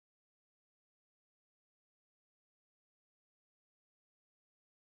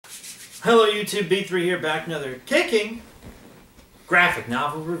Hello YouTube, B3 here, back another kicking graphic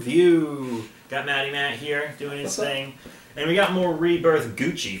novel review. Got Matty Matt here doing his thing. And we got more Rebirth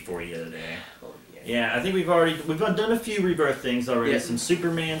Gucci for you today. Oh, Yeah, I think we've done a few Rebirth things already. Yeah. Some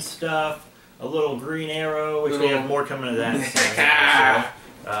Superman stuff, a little Green Arrow, which we have more coming to that.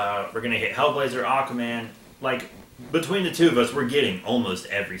 We're gonna hit Hellblazer, Aquaman. Like, between the two of us, we're getting almost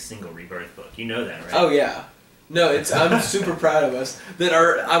every single Rebirth book. You know that, right? Oh yeah. No, I'm super proud of us.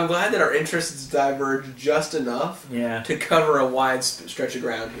 I'm glad that our interests diverge just enough to cover a wide stretch of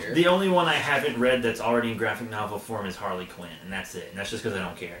ground here. The only one I haven't read that's already in graphic novel form is Harley Quinn, and that's it. And that's just because I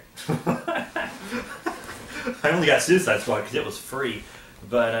don't care. I only got Suicide Squad because it was free.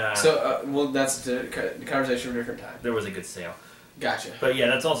 But well, that's the conversation for a different time. There was a good sale. Gotcha. But yeah,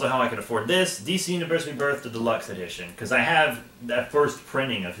 that's also how I could afford this DC Universe Rebirth, the Deluxe Edition, because I have that first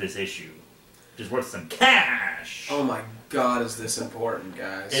printing of this issue. Is worth some cash. Oh my God, is this important,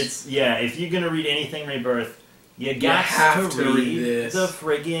 guys? If you're gonna read anything Rebirth, you got to read this. the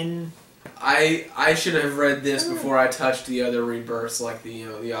friggin'. I should have read this before I touched the other Rebirths, like the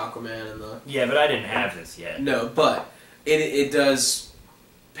the Aquaman and the. Yeah, but I didn't have this yet. No, but it does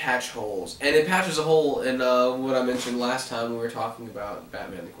patch holes, and it patches a hole in what I mentioned last time when we were talking about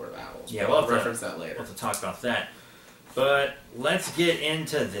Batman: The Court of Owls. Yeah, we'll reference that later. We'll have to talk about that. But let's get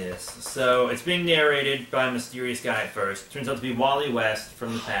into this. So it's being narrated by a mysterious guy at first. Turns out to be Wally West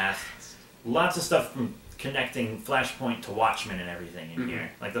from the past. Lots of stuff from connecting Flashpoint to Watchmen and everything in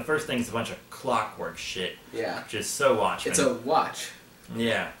here. Like the first thing is a bunch of clockwork shit. Yeah. Which is so Watchmen. It's a watch.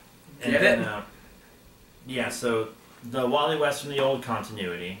 Yeah. And Get it? Yeah, so the Wally West from the old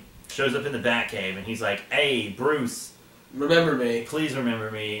continuity shows up in the Batcave and he's like, "Hey, Bruce. Remember me. Please remember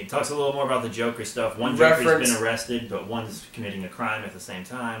me." Talks a little more about the Joker stuff. One Joker's been arrested, but one's committing a crime at the same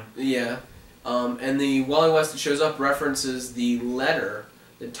time. Yeah. And the Wally West that shows up references the letter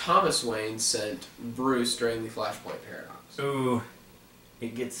that Thomas Wayne sent Bruce during the Flashpoint Paradox. Ooh.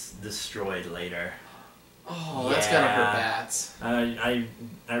 It gets destroyed later. Oh, that's gotta hurt bats. I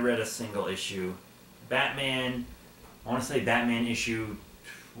read a single issue. Batman, I want to say Batman issue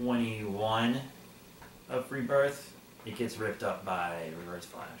 21 of Rebirth. It gets ripped up by Reverse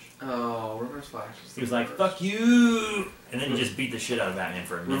Flash. Oh, Reverse Flash. He was like, "Fuck you!" And then he just beat the shit out of Batman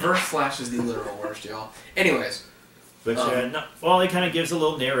for a minute. Reverse Flash is the literal worst, y'all. Anyways. But well, it kind of gives a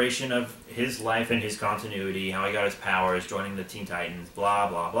little narration of his life and his continuity, how he got his powers, joining the Teen Titans, blah,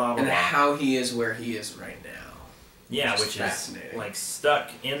 blah, blah, blah, and blah. how he is where he is right now. Yeah, which is like stuck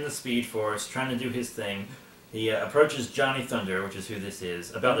in the Speed Force, trying to do his thing. He approaches Johnny Thunder, which is who this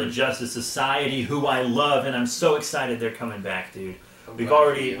is, about the Justice Society, who I love, and I'm so excited they're coming back, dude. We've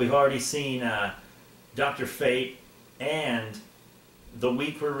already seen Dr. Fate, and the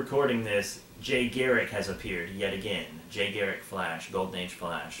week we're recording this, Jay Garrick has appeared yet again. Jay Garrick Flash, Golden Age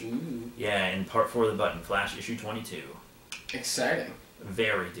Flash. Ooh. Yeah, in part 4 of the Button, Flash issue 22. Exciting.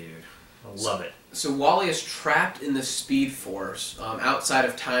 Very, dude. I love it. So Wally is trapped in the Speed Force, outside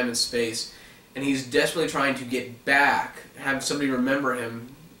of time and space, and he's desperately trying to get back, have somebody remember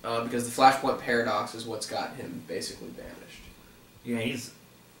him, because the Flashpoint Paradox is what's got him basically banished. Yeah,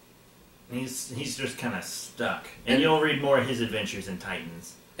 he's just kind of stuck. And you'll read more of his adventures in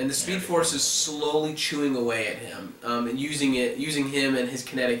Titans. And the Speed Force is slowly chewing away at him, and using him and his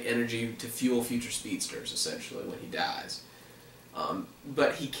kinetic energy to fuel future speedsters, essentially, when he dies.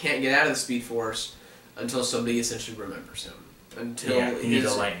 But he can't get out of the Speed Force until somebody essentially remembers him. Until he needs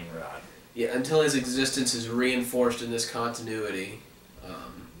a lightning rod. Yeah, until his existence is reinforced in this continuity,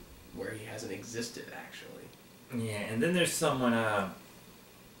 where he hasn't existed, actually. Yeah, and then there's someone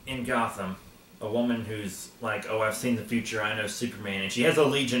in Gotham, a woman who's like, "Oh, I've seen the future, I know Superman," and she has a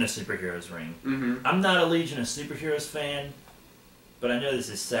Legion of Superheroes ring. Mm-hmm. I'm not a Legion of Superheroes fan, but I know this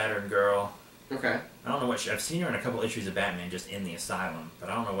is Saturn Girl. Okay. I don't know what I've seen her in a couple issues of Batman just in the asylum, but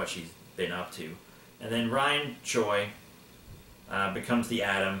I don't know what she's been up to. And then Ryan Choi becomes the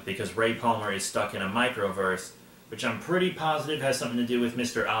Atom because Ray Palmer is stuck in a microverse, which I'm pretty positive has something to do with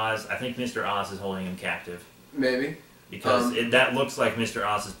Mr. Oz. I think Mr. Oz is holding him captive. Maybe. Because that looks like Mr.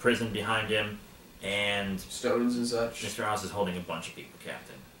 Oz's prison behind him, and stones and such. Mr. Oz is holding a bunch of people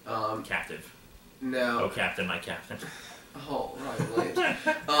captive. No. Oh, Captain, my Captain. Oh,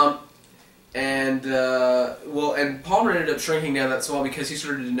 right, and Palmer ended up shrinking down that swell because he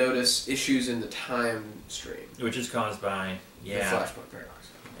started to notice issues in the time stream. Which is caused by, the Flashpoint Paradox.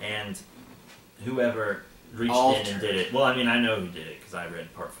 And whoever reached in and did it. Well, I mean, I know who did it because I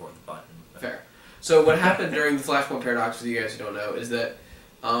read part 4 of the Button. But. Fair. So what happened during the Flashpoint Paradox, for you guys who don't know, is that,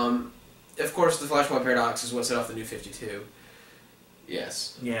 of course, the Flashpoint Paradox is what set off the New 52.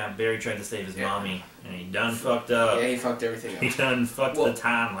 Yes. Yeah, Barry tried to save his mommy, and he done fucked up. Yeah, he fucked everything up. He done fucked the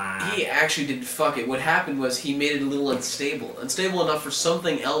timeline. He actually didn't fuck it. What happened was he made it a little unstable. Unstable enough for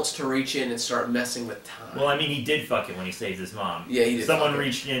something else to reach in and start messing with time. Well, I mean, he did fuck it when he saved his mom. Yeah, he did. Someone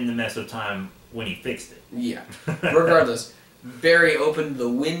reached in to mess with time when he fixed it. Yeah. Regardless, Barry opened the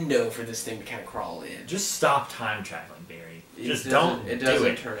window for this thing to kind of crawl in. Just stop time traveling, Barry. Just don't do it. It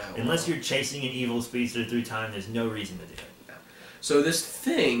doesn't turn out Unless you're chasing an evil speedster through time, there's no reason to do it. No. So this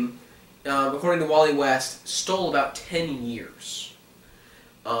thing, according to Wally West, stole about 10 years.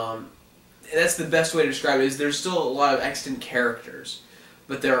 That's the best way to describe it. Is there's still a lot of extant characters,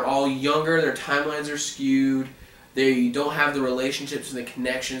 but they're all younger. Their timelines are skewed. They don't have the relationships and the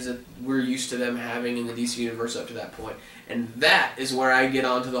connections that we're used to them having in the DC universe up to that point. And that is where I get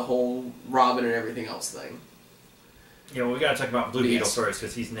onto the whole Robin and everything else thing. Yeah, well, we gotta talk about Blue Beetle first,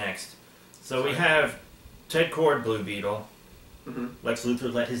 because he's next. So we have Ted Kord, Blue Beetle. Mm-hmm. Lex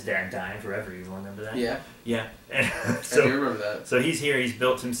Luthor let his dad die in Forever Evil, remember that? Yeah. Yeah. So, I do remember that. So he's here, he's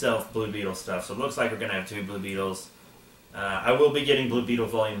built himself Blue Beetle stuff, so it looks like we're gonna have 2 Blue Beetles. I will be getting Blue Beetle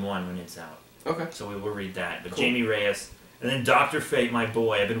Volume 1 when it's out. Okay. So we will read that. But Cool. Jamie Reyes, and then Dr. Fate, my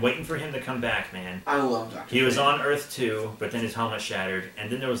boy. I've been waiting for him to come back, man. I love Dr. He was Fate. on Earth 2, but then his helmet shattered. And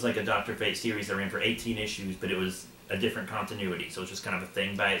then there was like a Dr. Fate series that ran for 18 issues, but it was a different continuity. So it was just kind of a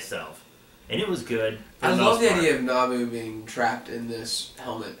thing by itself. And it was good. I love the idea of Nabu being trapped in this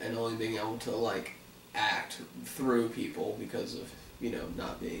helmet and only being able to, like, act through people because of,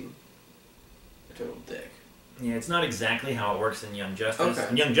 not being a total dick. Yeah, it's not exactly how it works in Young Justice. Okay.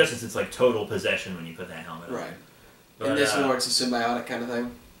 In Young Justice, it's like total possession when you put that helmet on. Right. But, in this more, it's a symbiotic kind of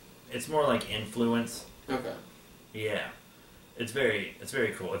thing? It's more like influence. Okay. Yeah. It's very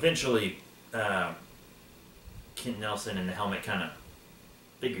cool. Eventually, Kent Nelson and the helmet kind of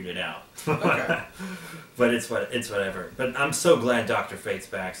figured it out. Okay. But it's whatever. But I'm so glad Dr. Fate's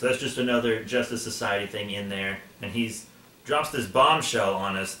back. So that's just another Justice Society thing in there. And he's drops this bombshell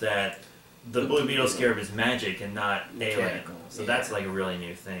on us that the Blue Beetle Scarab is magic and not alien. So that's like a really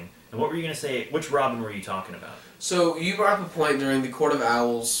new thing. And what were you going to say? Which Robin were you talking about? So you brought up a point during the Court of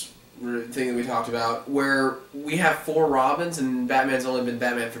Owls thing that we talked about where we have 4 Robins and Batman's only been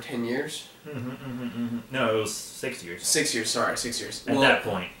Batman for 10 years. No, it was 6 years. 6 years, sorry, 6 years. At that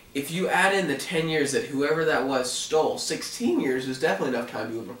point. If you add in the 10 years that whoever that was stole, 16 years is definitely enough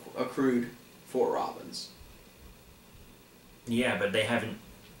time to have accrued 4 Robins. Yeah, but they haven't...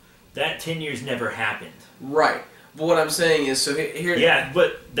 That 10 years never happened. Right. But what I'm saying is, so here... Yeah,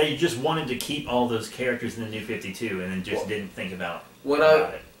 but they just wanted to keep all those characters in the New 52 and then just didn't think about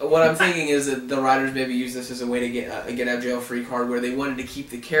it. What I'm thinking is that the writers maybe use this as a way to get a get-out-of-jail-free card where they wanted to keep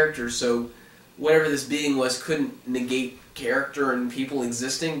the characters so whatever this being was couldn't negate character and people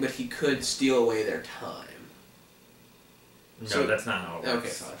existing, but he could steal away their time. No, that's not how it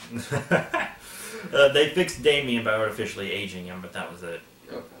works. Okay, fine. They fixed Damien by artificially aging him, but that was it.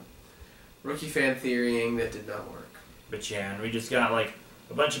 Okay. Rookie fan theorying that did not work. But yeah, and we just got like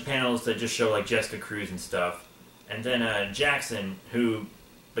a bunch of panels that just show like Jessica Cruz and stuff. And then Jackson, who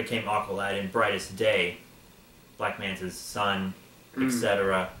became Aqualad in Brightest Day, Black Manta's son,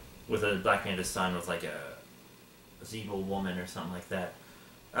 etc., with a Black Manta's son with like a evil woman or something like that.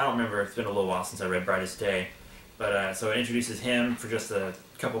 I don't remember, it's been a little while since I read Brightest Day. But so it introduces him for just a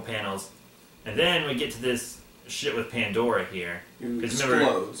couple panels. And then we get to this shit with Pandora here. It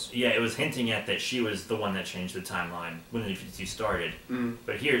explodes. Yeah, it was hinting at that she was the one that changed the timeline when the New 52 started.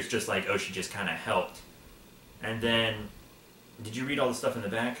 But here it's just like, oh, she just kind of helped. And then, did you read all the stuff in the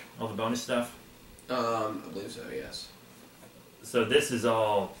back? All the bonus stuff? I believe so, yes. So this is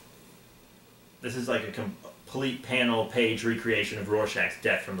like a complete panel page recreation of Rorschach's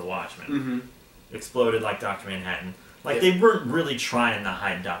death from the Watchmen. Exploded like Dr. Manhattan. Like, they weren't really trying to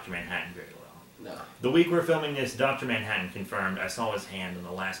hide Dr. Manhattan very well. No. The week we're filming this, Dr. Manhattan confirmed. I saw his hand in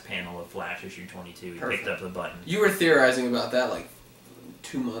the last panel of Flash issue 22. He picked up the button. You were theorizing about that like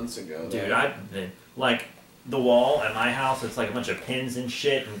 2 months ago. Dude, like the wall at my house, it's like a bunch of pins and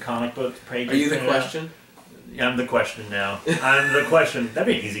shit and comic book pages. Are you the Question? Yeah, I'm the Question now. I'm the Question. That'd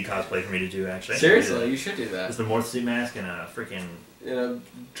be an easy cosplay for me to do, actually. Seriously, you should do that. Just a morph suit mask and a freaking... In a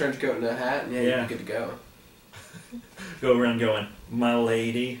trench coat and a hat, and you're good to go. Go around going, my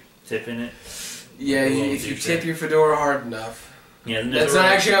lady, tipping it. Yeah, if you tip your fedora hard enough. Yeah, that's not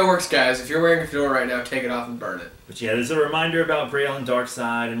actually how it works, guys. If you're wearing a fedora right now, take it off and burn it. But yeah, there's a reminder about Grail and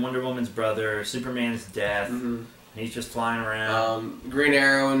Darkseid and Wonder Woman's brother, Superman's death. He's just flying around. Green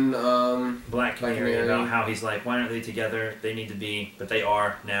Arrow and Black Canary, about how he's like, why aren't they together? They need to be, but they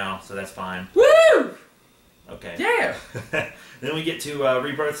are now, so that's fine. Woo! Okay. Yeah! Then we get to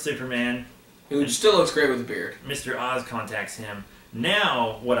Rebirth Superman. Who still looks great with a beard. Mr. Oz contacts him.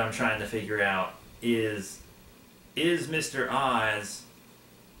 Now, what I'm trying to figure out is Mr. Oz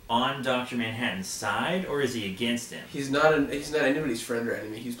on Dr. Manhattan's side, or is he against him? He's not anybody's friend or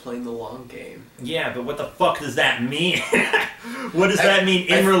enemy. He's playing the long game. Yeah, but what the fuck does that mean? What does that mean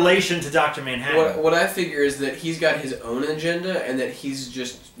in relation to Dr. Manhattan? What I figure is that he's got his own agenda, and that he's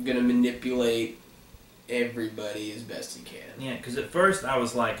just going to manipulate everybody as best he can. Yeah, because at first I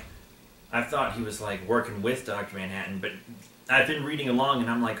thought he was like working with Dr. Manhattan, but I've been reading along and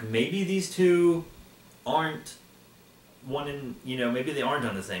I'm like, maybe these two aren't maybe they aren't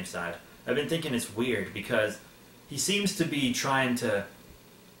on the same side. I've been thinking it's weird because he seems to be trying to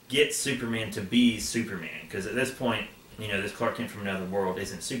get Superman to be Superman, because at this point, this Clark Kent from another world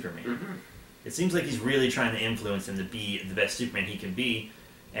isn't Superman. Mm-hmm. It seems like he's really trying to influence him to be the best Superman he can be,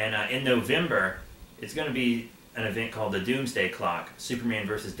 and in November, it's going to be an event called the Doomsday Clock, Superman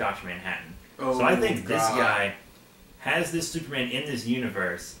versus Dr. Manhattan. Oh, so I think God. this guy has this Superman in this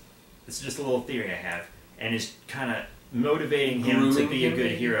universe. It's just a little theory I have, and is kind of motivating him to be a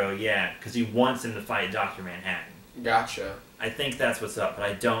good hero, yeah, because he wants him to fight Dr. Manhattan. Gotcha. I think that's what's up, but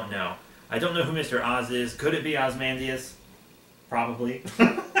I don't know. I don't know who Mr. Oz is. Could it be Ozymandias? Probably.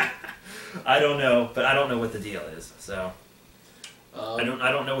 I don't know, but I don't know what the deal is. So I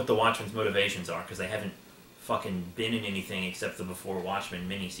don't know what the Watchmen's motivations are, because they haven't fucking been in anything except the Before Watchmen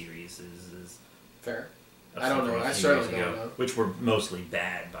miniseries. Is fair. I don't know. I certainly don't know. Which were mostly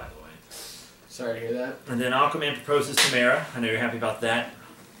bad, by the way. Sorry to hear that. And then Aquaman proposes to Mera. I know you're happy about that.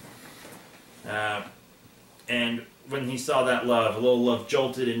 And when he saw that love, a little love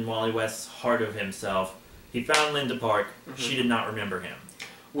jolted in Wally West's heart of himself. He found Linda Park. Mm-hmm. She did not remember him.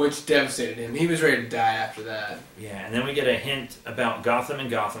 Which devastated him. He was ready to die after that. Yeah, and then we get a hint about Gotham and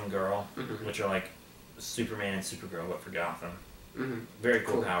Gotham Girl, mm-hmm. which are like Superman and Supergirl, but for Gotham. Mm-hmm. Very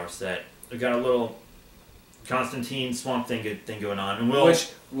cool power set. We got a little Constantine Swamp Thing going on, and which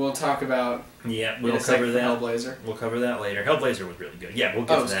we'll talk about. Yeah, we'll cover that. Hellblazer. We'll cover that later. Hellblazer was really good. Yeah, we'll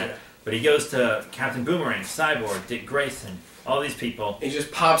get to that. Good. But he goes to Captain Boomerang, Cyborg, Dick Grayson, all these people. He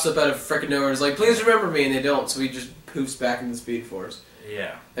just pops up out of frickin' nowhere and is like, please remember me, and they don't, so he just poofs back into the Speed Force.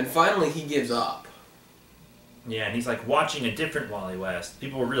 Yeah. And finally he gives up. Yeah, and he's like watching a different Wally West.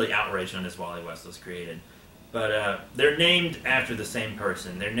 People were really outraged when this Wally West was created. But they're named after the same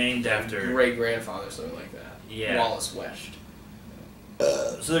person. They're named after... great-grandfather, something like that. Yeah. Wallace West.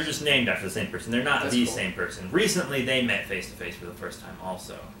 So they're just named after the same person. They're not the same person. Recently, they met face-to-face for the first time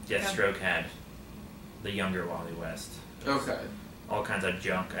also. Deathstroke had the younger Wally West. Okay. All kinds of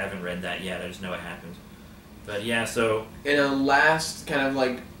junk. I haven't read that yet. I just know it happened. But yeah, so... In a last kind of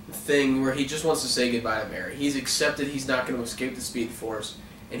like thing where he just wants to say goodbye to Barry. He's accepted he's not going to escape the Speed Force,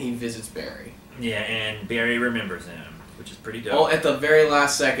 and he visits Barry. Yeah, and Barry remembers him, which is pretty dope. Oh, at the very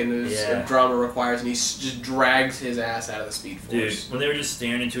last second, as drama requires, and he just drags his ass out of the Speed Force. Dude, when they were just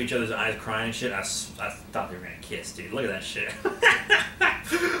staring into each other's eyes, crying and shit, I thought they were gonna kiss, dude. Look at that shit.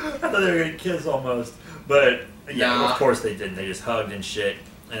 I thought they were gonna kiss almost, but yeah, of course they didn't. They just hugged and shit,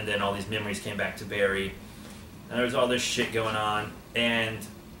 and then all these memories came back to Barry, and there was all this shit going on, and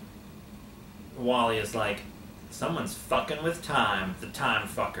Wally is like, someone's fucking with time, the time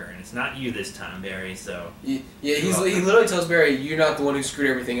fucker, and it's not you this time, Barry, so... Yeah, he literally tells Barry, you're not the one who screwed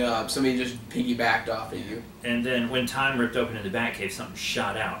everything up, somebody just piggybacked off of you. And then when time ripped open in the Batcave, something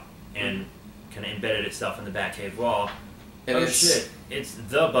shot out and kind of embedded itself in the Batcave wall. And shit, it's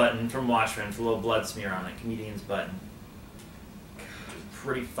the button from Watchmen with a little blood smear on it, comedian's button.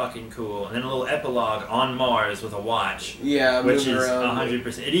 Pretty fucking cool. And then a little epilogue on Mars with a watch. Yeah, which is 100%.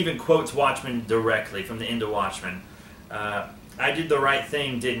 It even quotes Watchmen directly from the end of Watchmen. I did the right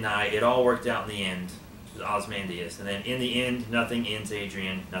thing, didn't I? It all worked out in the end. Ozymandias. And then in the end, nothing ends,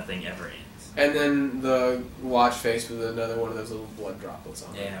 Adrian. Nothing ever ends. And then the watch face with another one of those little blood droplets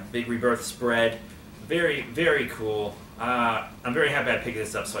on it. Yeah, big rebirth spread. Very, very cool. I'm very happy I picked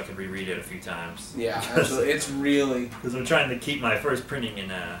this up so I could reread it a few times. Yeah, absolutely. It's really... Because I'm trying to keep my first printing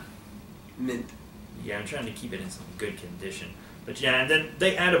in... mint. Yeah, I'm trying to keep it in some good condition. But yeah, and then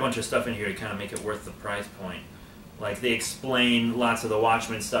they add a bunch of stuff in here to kind of make it worth the price point. Like, they explain lots of the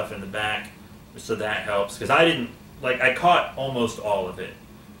Watchmen stuff in the back, so that helps. Because I didn't... Like, I caught almost all of it.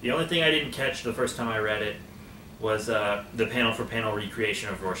 The only thing I didn't catch the first time I read it was the panel-for-panel recreation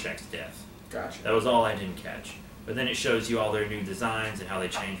of Rorschach's death. Gotcha. That was all I didn't catch. But then it shows you all their new designs and how they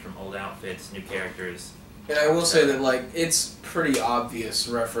change from old outfits, new characters. And I will say that, like, it's pretty obvious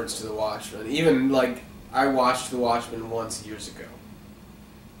reference to the Watchmen. Even, like, I watched the Watchmen once years ago.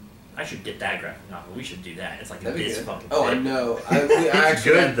 I should get that graphic novel. We should do that. It's like this fucking Oh, thing. I know. It's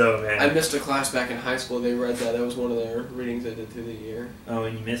actually, good, though, man. I missed a class back in high school. They read that. That was one of their readings I did through the year. Oh,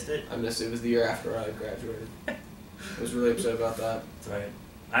 and you missed it? I missed it. It was the year after I graduated. I was really upset about that. That's right.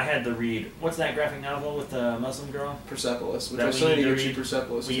 I had to read, what's that graphic novel with the Muslim girl? Persepolis, which That I still need to we get need you to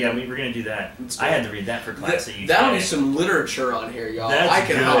Persepolis. Well, yeah, we were going to do that. I had to read that for class at UCLA. That'll be some literature on here, y'all. That's I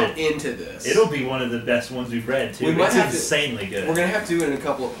can good. hop into this. It'll be one of the best ones we've read, too. We might It's have to- insanely good. We're going to have to do it in a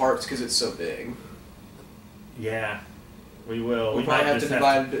couple of parts because it's so big. Yeah, we will. We might have to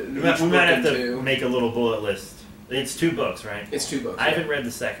divide we each might book have in to two. make a little bullet list. It's 2 books, right? It's 2 books. I haven't read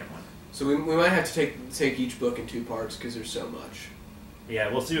the second one. So we might have to take each book in 2 parts because there's so much. Yeah,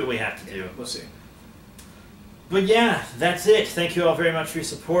 we'll see what we have to do. We'll see. But yeah, that's it. Thank you all very much for your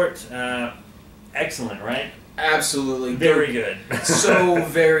support. Excellent, right? Absolutely. Very good. So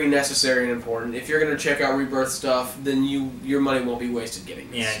very necessary and important. If you're going to check out Rebirth stuff, then your money won't be wasted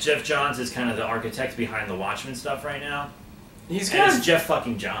getting this. Yeah, Jeff Johns is kind of the architect behind the Watchmen stuff right now. He's And kind it's of, Jeff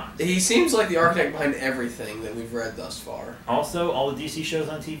fucking Johns. he seems like the architect behind everything that we've read thus far. Also, all the DC shows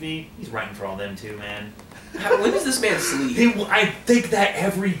on TV, he's writing for all them too, man. When does this man sleep? I think that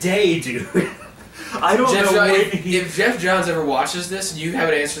every day, dude. I don't Jeff know John, when if Jeff Johns ever watches this and you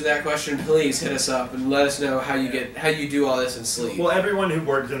haven't answered that question, please hit us up and let us know how you do all this in sleep. Well, everyone who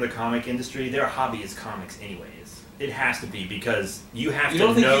works in the comic industry, their hobby is comics anyways. It has to be because you have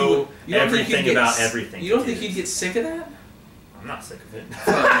to know everything about everything. You don't think he'd get sick of that? I'm not sick of it.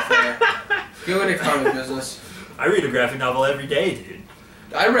 Fair. Go into comic business. I read a graphic novel every day, dude.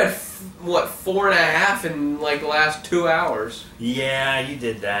 I read, 4.5 in like the last 2 hours. Yeah, you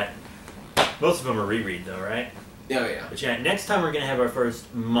did that. Most of them are reread, though, right? Oh, yeah. But yeah, next time we're going to have our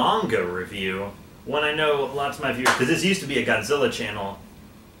first manga review. One I know lots of my viewers, because this used to be a Godzilla channel.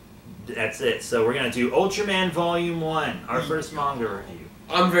 That's it. So we're going to do Ultraman Volume 1, our first manga review.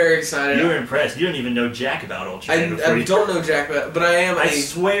 I'm very excited. You were impressed. You don't even know jack about Ultraman. I don't know jack, but I am. I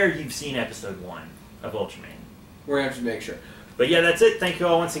swear you've seen episode 1 of Ultraman. We're going to have to make sure. But yeah, that's it. Thank you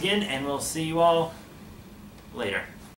all once again, and we'll see you all later.